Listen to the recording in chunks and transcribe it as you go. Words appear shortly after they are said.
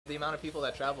the amount of people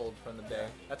that traveled from the Bay.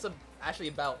 That's actually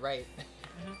about right.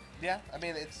 Yeah, I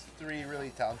mean, it's 3 really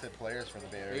talented players for the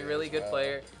Bay Area. 3 really good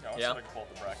players. Yeah, I pull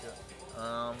up the bracket. So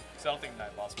I don't think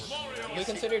Night Boss works. We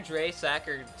consider Dre Sack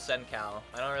or Sencal.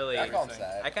 I don't really. I call him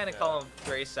Sack. I kind of call him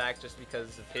Dre Sack just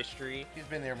because of history. He's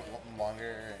been there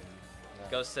longer. And,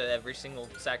 goes to every single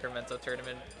Sacramento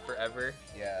tournament forever.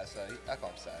 Yeah, so I call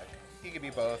him Sack. He could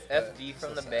be both. FD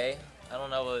from the Bay. I don't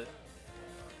know what.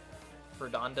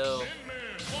 Fernando.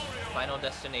 Final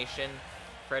Destination.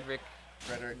 Frederick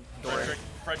Dollars.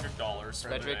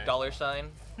 Frederick Dollar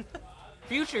Sign.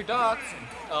 Future Docs.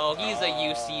 Oh, he's a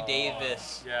UC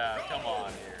Davis. Yeah, come on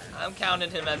here. I'm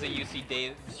counting him as a UC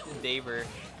Daver.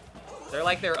 They're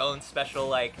like their own special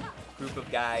like group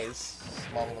of guys.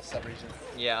 Small little sub-region.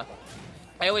 Yeah.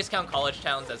 I always count college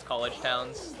towns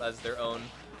as their own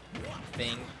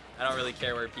thing. I don't really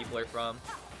care where people are from.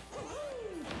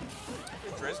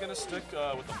 Dre's gonna stick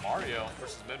with the Mario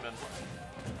versus Midman.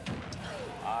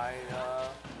 I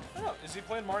don't know. Is he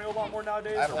playing Mario a lot more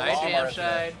nowadays? I've only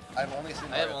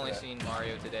seen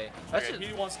Mario today. Okay,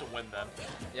 he wants to win then.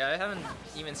 Yeah, I haven't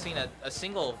even seen a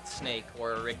single Snake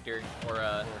or a Richter or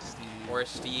a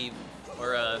Steve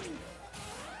or a.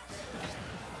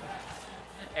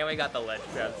 And we got the ledge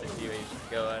grab situation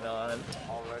going on.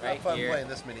 Alright, have fun playing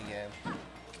this mini game.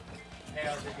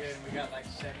 Tails are good. We got like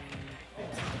 7.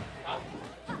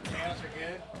 Tails are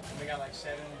good. We got like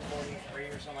 743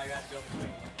 or something like that to go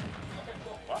between.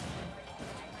 What?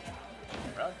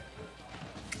 Really?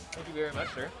 Thank you very much,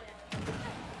 sir.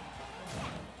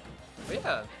 But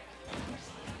yeah.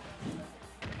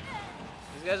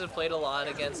 These guys have played a lot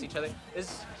against each other.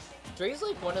 Dre's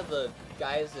like one of the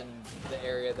guys in the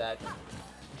area that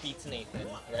beats Nathan,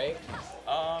 right?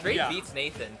 Dre beats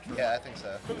Nathan. Yeah, I think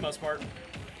so. For the most part.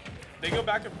 They go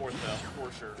back and forth though,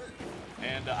 for sure.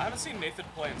 And I haven't seen Nathan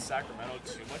play in Sacramento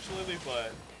too much lately,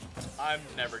 but I'm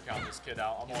never counting this kid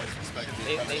out. I'm always respecting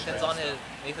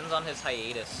Nathan's on his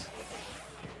hiatus.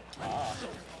 Ah.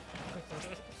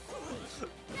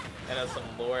 And has some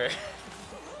lore.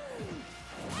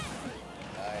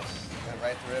 Nice. Went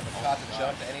right through it, but caught the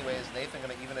jump anyways. Nathan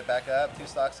gonna even it back up. 2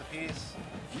 stocks apiece.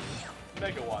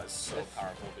 Mega was so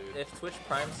powerful, dude. If Twitch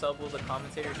Prime sub was a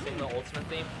commentator sing the ultimate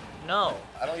theme, no.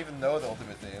 I don't even know the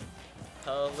ultimate theme.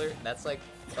 Color. That's like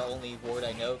the only word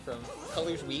I know from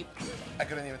Colors Weep. I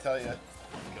couldn't even tell you.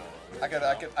 We can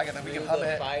hum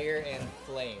it. Fire and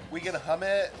flame. We can hum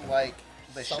it like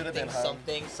they should have been hummed.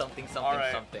 Something. All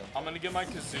right, I'm gonna get my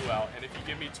kazoo out, and if you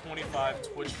give me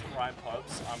 25 Twitch Prime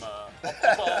pubs,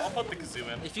 I'll put the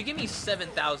kazoo in. If you give me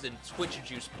 7,000 Twitch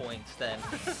juice points, then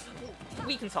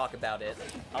we can talk about it.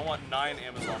 I want 9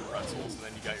 Amazon pretzels, and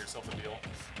then you got yourself a deal.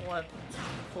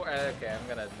 Okay, I'm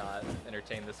gonna not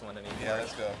entertain this one anymore. Yeah,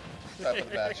 let's go. Start for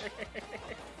the match.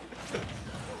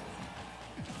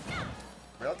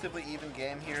 Relatively even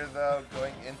game here, though,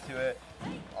 going into it.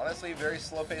 Honestly, very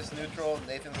slow-paced neutral.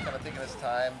 Nathan's kind of taking his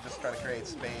time, just trying to create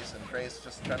space, and Dre's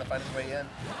just trying to find his way in.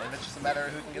 And it's just a matter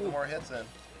of who can get the more hits in.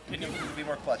 Who can be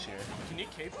more clutch here. Can you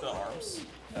cape the arms?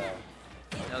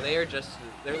 No, they're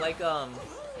like, arms.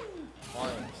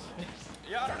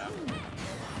 Yeah, I don't know.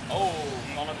 Oh,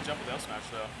 not on the jump with L smash,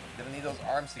 though. Gonna need those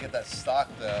arms to get that stock,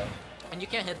 though. And you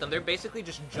can't hit them. They're basically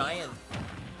just giant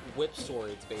whip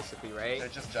swords, basically, right? They're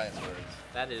just giant swords.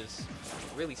 That is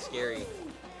really scary.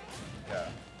 Yeah.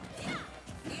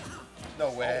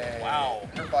 No way. Oh, wow.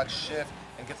 Hurtbox shift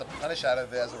and gets a punish out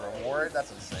of it as a reward.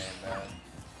 That's insane, man.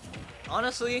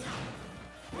 Honestly,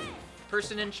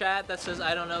 person in chat that says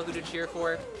I don't know who to cheer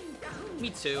for, me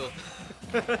too.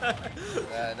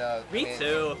 No, me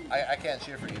too. I can't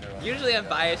cheer for either one. Usually I'm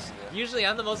biased. Usually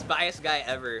I'm the most biased guy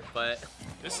ever, but...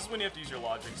 This is when you have to use your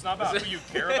logic. It's not about who you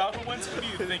care about who wins, who do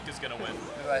you think is going to win?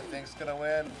 Who do I think is going to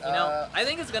win? You know, I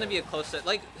think it's going to be a close set.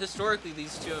 Like, historically,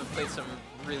 these two have played some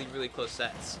really, really close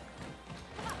sets.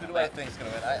 Who do I think is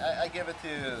going to win? I give it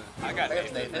to... I got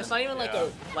Nathan. It's not even like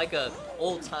a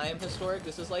old-time historic.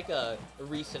 This is like a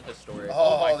recent historic.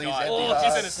 Oh, my these God. empty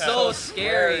He's in his head. So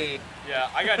scary.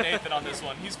 Yeah, I got Nathan on this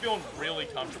one. He's feeling really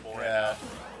comfortable right now.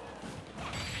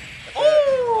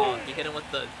 Oh, he hit him with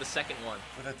the second one.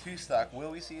 With a 2-stock, will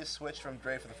we see a switch from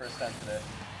Dre for the first time today?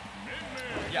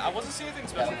 Yeah, I wasn't seeing anything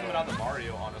special coming out of the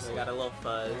Mario, honestly. We got a little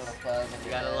fuzz.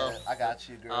 We got a little... I got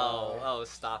you, girl. Oh,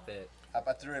 stop it.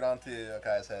 I threw it onto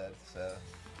Okai's head, so...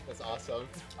 That's awesome.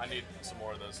 I need some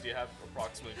more of those. Do you have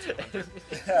approximately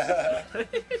 200?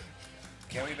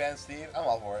 Can we ban Steve? I'm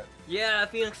all for it. Yeah,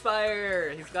 Phoenix Fire!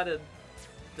 He's got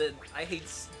I hate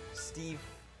Steve.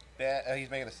 He's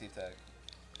making a Steve tag.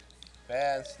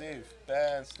 Ban Steve.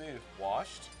 Ban Steve.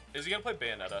 Washed? Is he going to play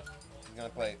Bayonetta? He's going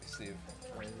to play Steve.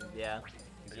 Yeah.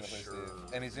 He's gonna play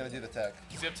Steve. And he's gonna do the tech.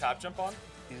 Does he have tap jump on?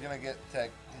 He's gonna get tech.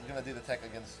 He's gonna do the tech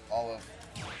against all of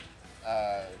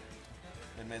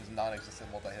Min-Min's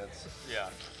non-existent multi-hits. Yeah.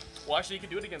 Well, actually, you can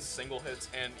do it against single hits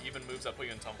and even moves that put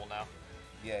you in tumble now.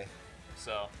 Yay.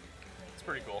 So, it's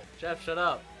pretty cool. Jeff, shut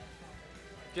up.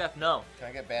 Jeff, no. Can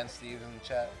I get ban Steve in the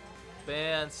chat?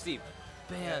 Ban Steve.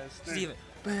 Ban Steven.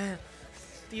 Ban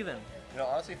Steven. You know,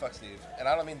 honestly, fuck Steve. And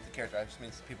I don't mean the character. I just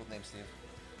mean people named Steve.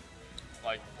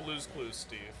 Like Blue's Clues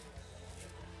Steve.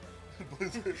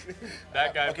 Blue's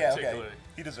That guy particularly. Okay.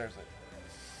 He deserves it.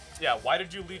 Yeah, why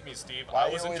did you leave me, Steve? Why I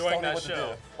was enjoying that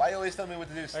show. Why you always tell me what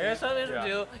to do, Steve? Why you tell me what to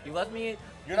do? You left me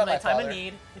You're in not my my time father. of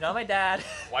need. You're not my dad.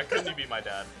 Why couldn't you be my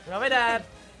dad? You're not my dad.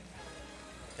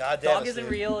 God damn Dog it, isn't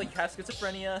Steve. real. You have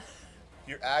schizophrenia.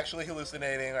 You're actually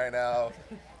hallucinating right now.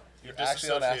 You're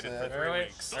actually on disassociated acid. for 3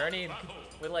 weeks. Ernie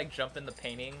would like jump in the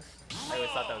paintings. I always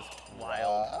thought that was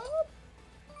wild.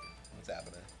 What's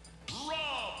happening?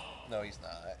 No, he's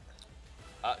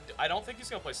not. I don't think he's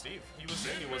gonna play Steve. He was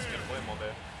saying he wasn't gonna play him all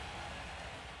day.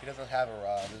 He doesn't have a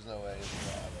Rob. There's no way he's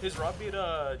a Rob. His Rob beat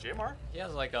Jamar? He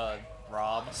has like a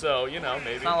Rob. So, you know,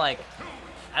 maybe. It's not like,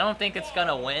 I don't think it's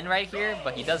gonna win right here,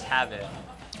 but he does have it.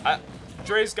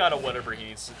 Dre's got a whatever he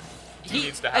needs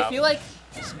to have. I feel like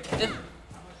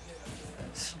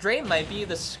Dre might be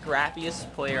the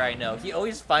scrappiest player I know. He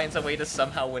always finds a way to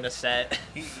somehow win a set.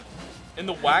 In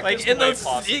the wackiest Like in way those,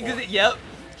 possible. yep.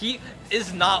 He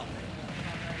is not.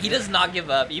 He does not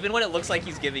give up, even when it looks like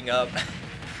he's giving up.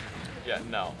 Yeah,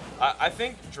 no. I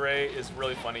think Dre is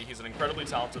really funny. He's an incredibly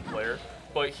talented player,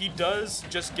 but he does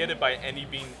just get it by any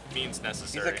means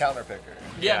necessary. He's a counter picker.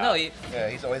 Yeah, no, Yeah,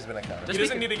 he's always been a counter. He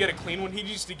doesn't need to get a clean one. He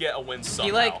needs to get a win somehow.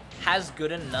 he like has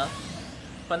good enough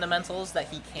fundamentals that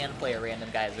he can play a random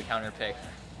guy as a counter pick,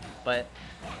 but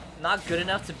not good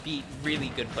enough to beat really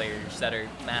good players that are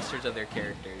masters of their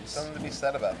characters. Something to be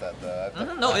said about that,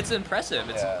 though. No, it's impressive.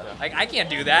 It's Yeah. like I can't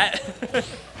do that.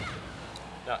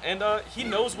 Yeah, and he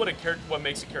knows what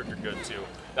makes a character good too.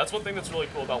 That's one thing that's really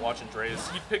cool about watching Dre is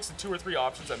he picks the 2 or 3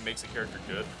 options that makes a character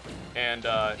good, and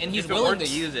he's if it willing to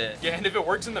works- use it. Yeah, and if it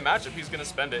works in the matchup, he's gonna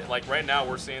spend it. Like right now,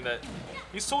 we're seeing that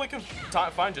he's totally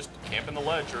fine just camping the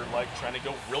ledge or like trying to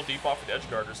go real deep off the edge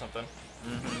guard or something.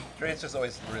 Dre's just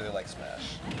always really like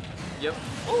Smash. Yep.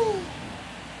 Ooh.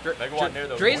 Mega Watt Nair,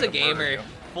 though, Dre's a going to murder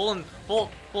gamer. you.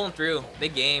 Pulling through. They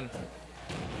game.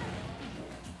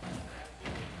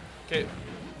 Okay,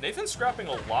 Nathan's scrapping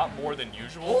a lot more than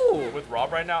usual Ooh. with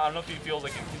Rob right now. I don't know if he feels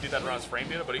like he can do that around his frame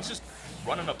data, but he's just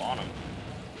running up on him.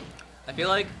 I feel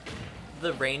like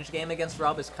the range game against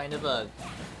Rob is kind of a.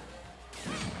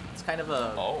 It's kind of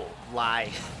a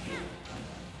lie.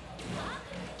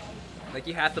 Like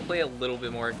you have to play a little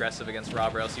bit more aggressive against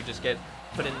Rob, or else you just get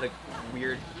put into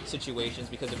weird situations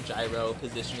because of gyro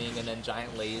positioning and then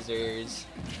giant lasers.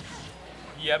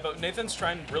 Yeah, but Nathan's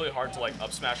trying really hard to like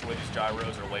up smash away these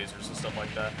gyros or lasers and stuff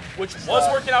like that, which was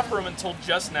working out for him until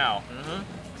just now.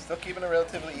 Still keeping it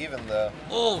relatively even, though.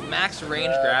 Oh, max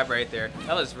range grab right there.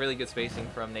 That was really good spacing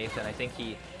from Nathan. I think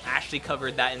he actually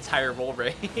covered that entire roll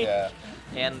rate. Yeah.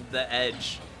 And the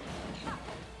edge.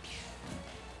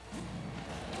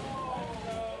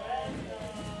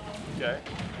 Okay,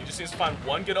 he just needs to find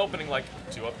one good opening, like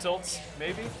 2 up tilts,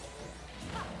 maybe?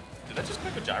 Did that just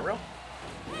pick a gyro?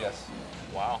 Yes.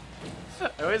 Wow.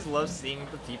 I always love seeing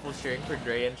the people cheering for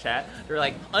Dre in chat. They're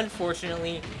like,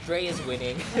 unfortunately, Dre is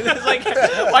winning. It's like,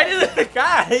 why did the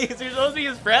guys? You're supposed to be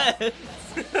his friend.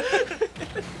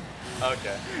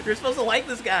 Okay. You're supposed to like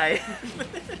this guy.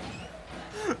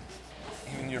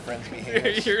 Even your friends be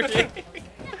haters.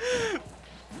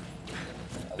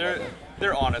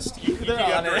 They're honest. You have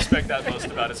to honest. respect that most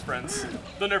about his friends.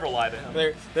 They'll never lie to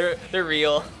him. They're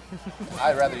real.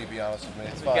 I'd rather you be honest with me.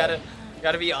 It's fine.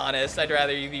 Gotta be honest. I'd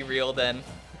rather you be real than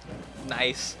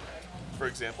nice. For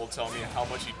example, tell me how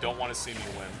much you don't want to see me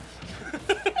win.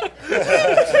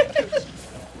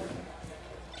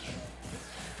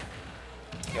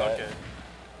 Okay.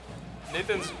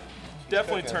 Nathan's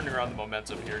definitely turning around the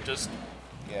momentum here. Just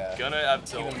gonna have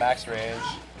to. Even max range.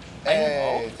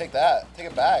 Hey, take that. Take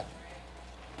it back.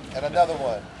 And another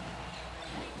one.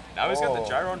 Now he's got the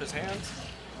gyro in his hands.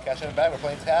 Catching it back. We're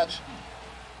playing catch.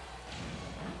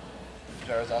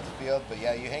 Gyro's off the field, but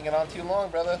yeah, you hanging on too long,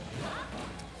 brother.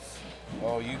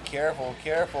 Oh, you careful,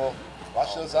 careful.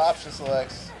 Watch those option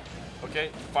selects. Okay,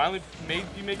 finally maybe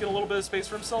making a little bit of space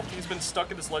for himself. He's been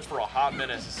stuck in this ledge for a hot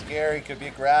minute. This is scary. Could be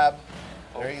a grab.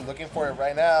 There, you looking for it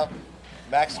right now.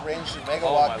 Max range Mega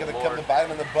Walk gonna come to bite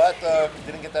him in the butt though.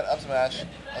 Didn't get that up smash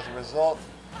as a result.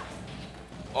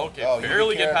 Okay,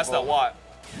 barely get past that Watt.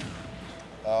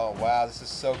 Oh wow, this is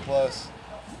so close.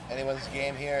 Anyone's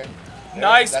game here.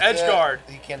 Nice That's edge it. guard.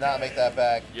 He cannot make that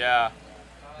back. Yeah.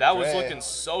 That was Dre. looking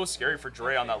so scary for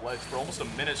Dre on that ledge for almost a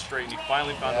minute straight, and he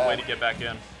finally found a way to get back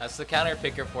in. That's the counter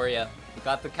picker for you. He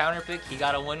got the counter pick, he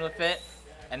got a win with it,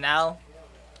 and now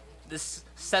this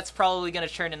set's probably going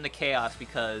to turn into chaos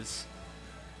because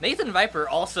NathanViper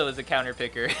also is a counter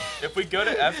picker. If we go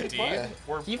to FD,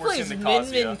 we're He we're plays seeing the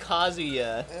Min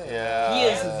Kazuya. Yeah. He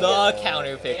is the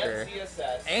counter picker.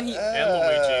 And And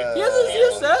Luigi. he has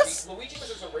a CSS? Luigi was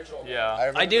his original.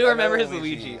 Yeah. I do remember his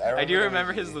Luigi. I do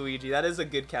remember Luigi. his Luigi. That is a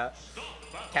good counter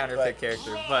pick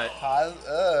character, but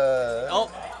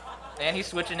oh, and he's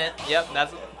switching it. Yep,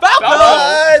 that's Falco.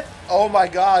 What? Oh my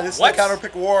God! This What? is the counter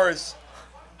pick wars.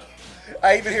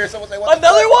 I even hear someone say, "What?"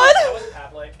 Another one? That was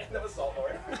Pavlik, and that was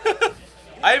Saltborn.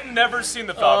 I've never seen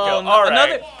the Falco. All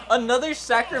right. Another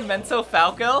Sacramento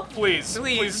Falco? Please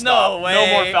Please, stop. no way.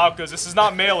 No more Falcos. This is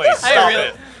not melee. Stop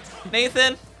it.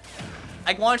 Nathan,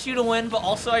 I want you to win, but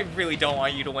also I really don't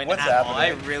want you to win What's at all. I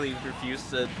happening? really refuse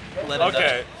to let it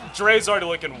Okay. Dre's already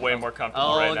looking way more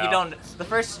comfortable right now. you don't. The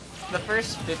first 15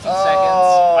 seconds.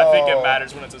 I think it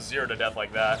matters when it's a 0 to death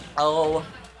like that. Oh,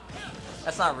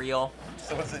 that's not real.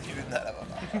 Someone said you did not have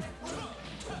a mouth.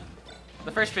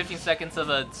 The first 15 seconds of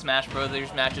a Smash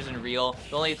Brothers match isn't real.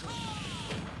 The only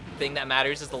thing that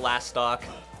matters is the last stock.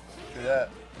 Do that.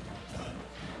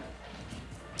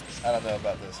 I don't know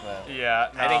about this, man. Yeah,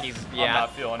 I think he's. Yeah, I'm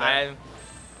not feeling it.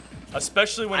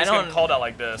 Especially when he's getting called out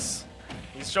like this.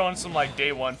 He's showing some like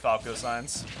day one Falco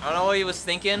signs. I don't know what he was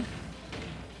thinking.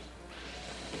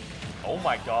 Oh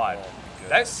my God.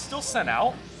 That's still sent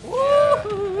out?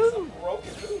 Woo!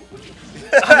 Broken move.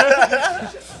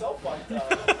 So fucked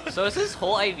up. So is his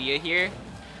whole idea here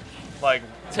Like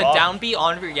to down B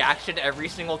on reaction every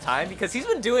single time? Because he's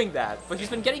been doing that, but he's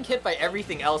been getting hit by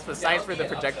everything else besides for the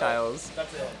projectiles.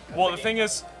 That's it. Well, the thing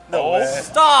is, No way.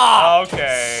 Stop!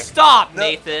 Okay. Stop, No,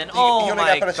 Nathan! He Oh only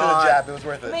my got punished with a God! jab. It was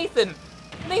worth it.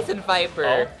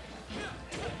 NathanViper.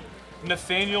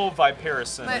 Nathaniel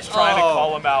Viperison is Oh. trying to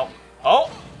call him out. Oh,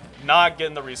 not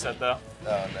getting the reset though,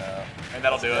 Oh no. and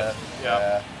that'll do it.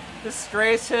 Yeah.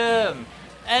 Disgrace him.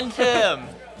 End him.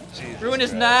 Jesus Ruin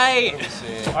his Christ. night. What are we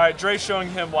seeing? All right, Dre's showing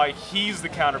him why he's the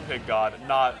counter pick god,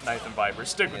 not NathanViper.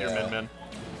 Stick with your Yeah. min-min.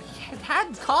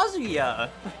 Had Kazuya.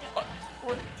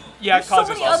 Yeah, There's so Kazuya's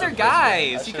many also other good.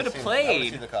 guys he I could have should've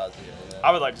played. seen the Kazuya, yeah.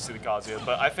 I would like to see the Kazuya,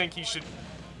 but I think he should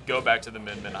go back to the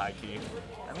min-min high key.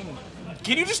 I mean,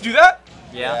 Can you just do that?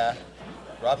 yeah.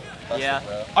 Rob busted, Yeah.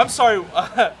 bro. I'm sorry.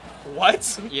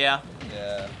 What? Yeah.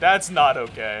 Yeah. That's not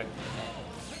okay.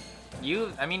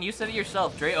 I mean, you said it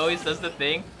yourself. Dre always does the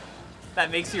thing that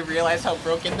makes you realize how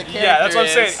broken the character is. Yeah, that's what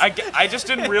I'm saying. I just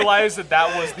didn't realize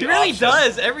that was the He really option.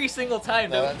 does every single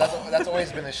time. No, that's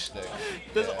always been his shtick.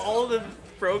 Does Yeah. all the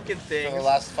broken For things. the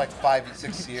last like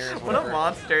 5-6 years. What a whatever.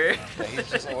 monster. Yeah,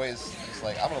 he's just always just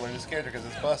like, I'm gonna learn this character because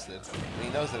it's busted. And he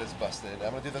knows that it's busted.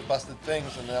 I'm gonna do the busted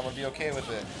things and then I'm gonna be okay with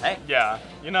it. Hey, Yeah,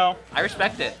 you know, I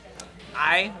respect it.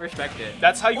 I respect it.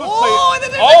 that's how you would Oh, and play.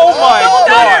 then there's Oh like- my Oh,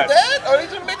 God! Dead? Oh, he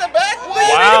just made that back? But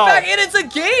you Wow. made it back, and it's a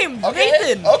game. Okay,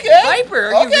 Nathan. okay, Viper,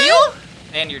 are you okay. real?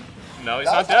 And you're. No, he's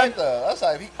That not was hype dead. though. That's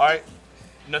hype. All right,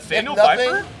 Nathaniel If nothing,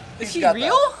 Viper. Is he's he got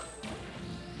real?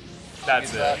 That's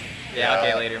He's it. that. Yeah. Yeah.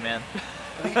 Okay, later, man.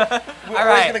 We're all always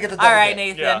right. gonna get the All double right,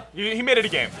 dip. Nathan. Yeah, he made it a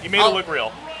game. He made it I'll- look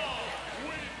real.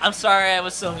 I'm sorry I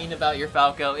was so mean about your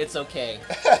Falco. It's okay.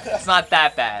 It's not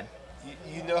that bad.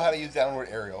 You know how to use downward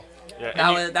aerial. Yeah,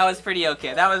 and That was pretty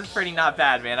okay. That was pretty not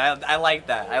bad, man. I like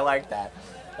that. I like that.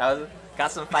 That was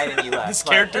got some fight in you left. this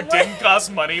but- character didn't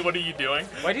cost money. What are you doing?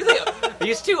 Why do they?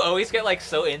 These two always get like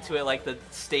so into it, like the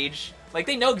stage. Like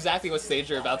they know exactly what stage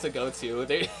they're about to go to.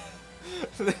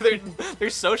 They're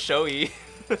so showy.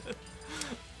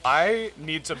 I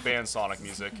need to ban Sonic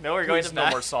music. No, we're going Please, to no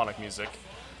ban- more Sonic music.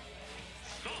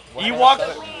 What Ewok.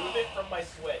 kind of Remove it from my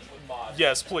Switch with mods.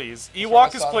 Yes, please. wrong Ewok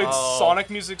with has Sonic? played Oh. Sonic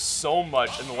music so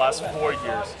much in the last 4 years.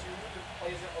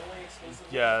 Plays it only exclusively.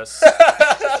 Yes.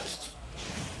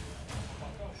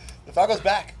 The Falco's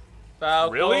back.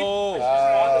 Falco. Really?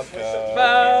 Falco.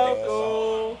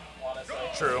 Falco. Honestly.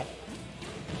 True.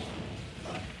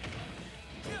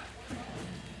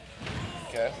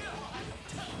 Okay.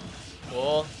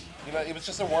 Cool. You know, it was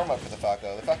just a warm up for the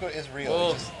Falco. The Falco is real.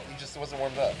 Cool. He just wasn't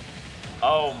warmed up.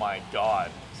 Oh my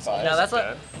God. It's fine. No, that's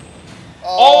Dead.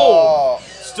 Oh!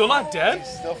 Still not dead?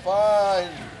 He's still fine.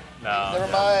 No.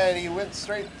 Never mind. He went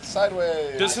straight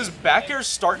sideways. Does his back air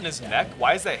start in his neck?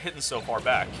 Why is that hitting so far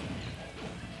back?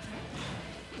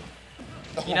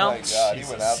 Oh You know- my God, he Jesus.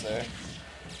 went out there.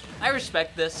 I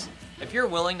respect this. If you're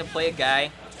willing to play a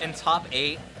guy in top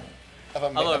 8 Of a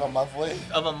monthly.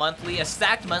 of a monthly, a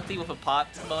stacked monthly with a pot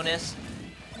bonus,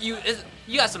 you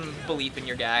got some belief in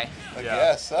your guy. I Yeah.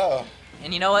 guess so.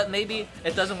 And you know what? Maybe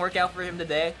it doesn't work out for him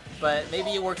today, but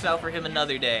maybe it works out for him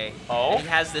another day. Oh? And he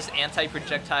has this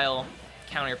anti-projectile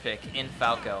counter pick in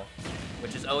Falco,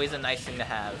 which is always a nice thing to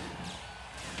have.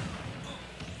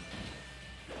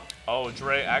 Oh,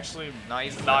 Dre actually No,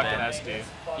 he's knocked living. an SD.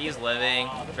 He's living.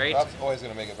 Great. Rob's always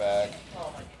gonna make it back.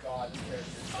 Oh my god, this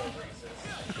character is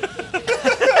so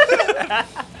racist.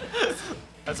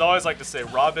 As I always like to say,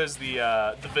 Rob is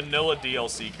the vanilla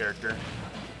DLC character.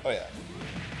 Oh yeah.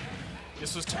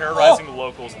 This was terrorizing the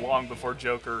locals long before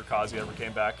Joker or Kazi ever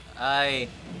came back. I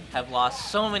have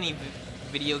lost so many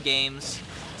video games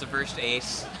to first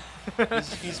ace.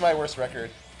 He's my worst record.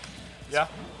 Yeah.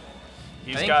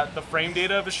 He's think- got the frame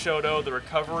data of Shoto, the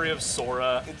recovery of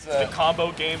Sora, It's, the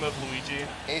combo game of Luigi.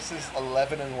 Ace is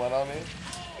 11-1 on me.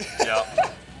 Yeah.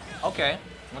 Okay,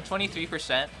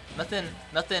 123%.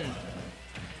 Nothing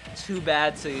too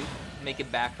bad to make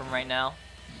it back from right now.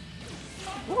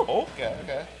 Oh, Okay,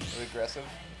 okay. Really aggressive.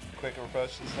 Quick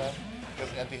approach this time. Goes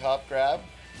empty hop grab.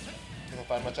 Doesn't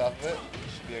find much off of it.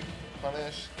 Should be a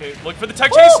punish. okay, look for the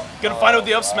tech chase. Gonna find it with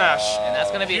the up smash. And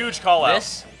that's gonna be Huge call out.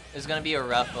 This is gonna be a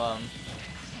rough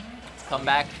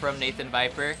comeback from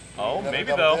NathanViper. Oh, Another maybe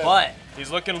double though. dip. But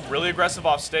He's looking really aggressive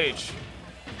off stage.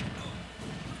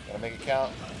 Gotta make it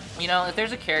count. you know, if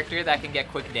there's a character that can get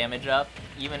quick damage up,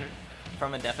 even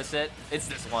from a deficit, it's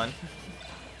this one.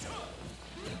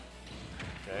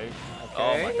 Okay.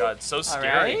 Oh my god, so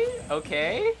scary. Alright.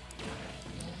 Okay.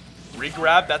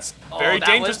 Regrab, that's very that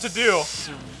dangerous was to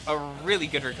do. A really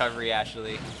good recovery,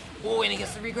 actually. Oh, and he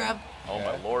gets the regrab. Oh my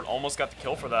Okay. lord, almost got the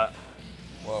kill for that.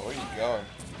 Whoa, where are you going?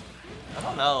 I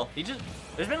don't know.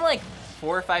 There's been like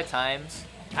 4 or 5 times.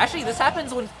 Actually, this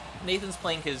happens when Nathan's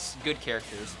playing his good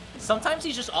characters. Sometimes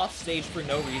he's just off stage for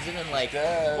no reason and like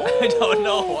Dead. I don't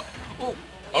know. Ooh,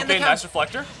 and the Okay, nice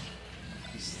reflector.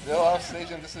 He's still off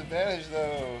stage and disadvantage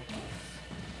though.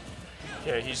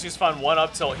 Okay, he's just found one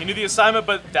up tilt. He knew the assignment,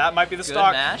 but that might be the Good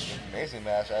stock. mash. Amazing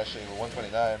match actually with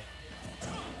 129.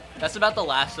 That's about the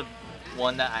last of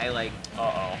one that I like.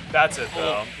 Uh-oh. That's it,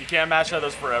 though. You can't match out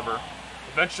those forever.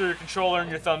 Eventually, your controller and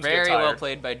your thumbs Very get tired. well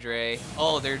played by Dre.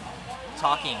 Oh, they're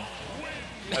talking.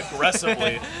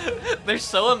 Aggressively. They're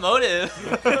so emotive.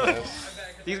 Yes.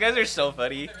 These guys are so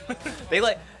funny. They're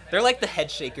like the head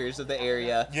shakers of the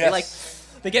area. Yes.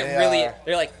 They get They really. are.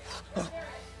 They're like.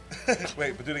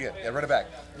 Wait, but do it again. Yeah, run it back.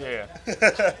 Yeah.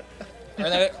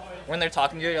 When they're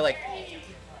talking to you, you're like.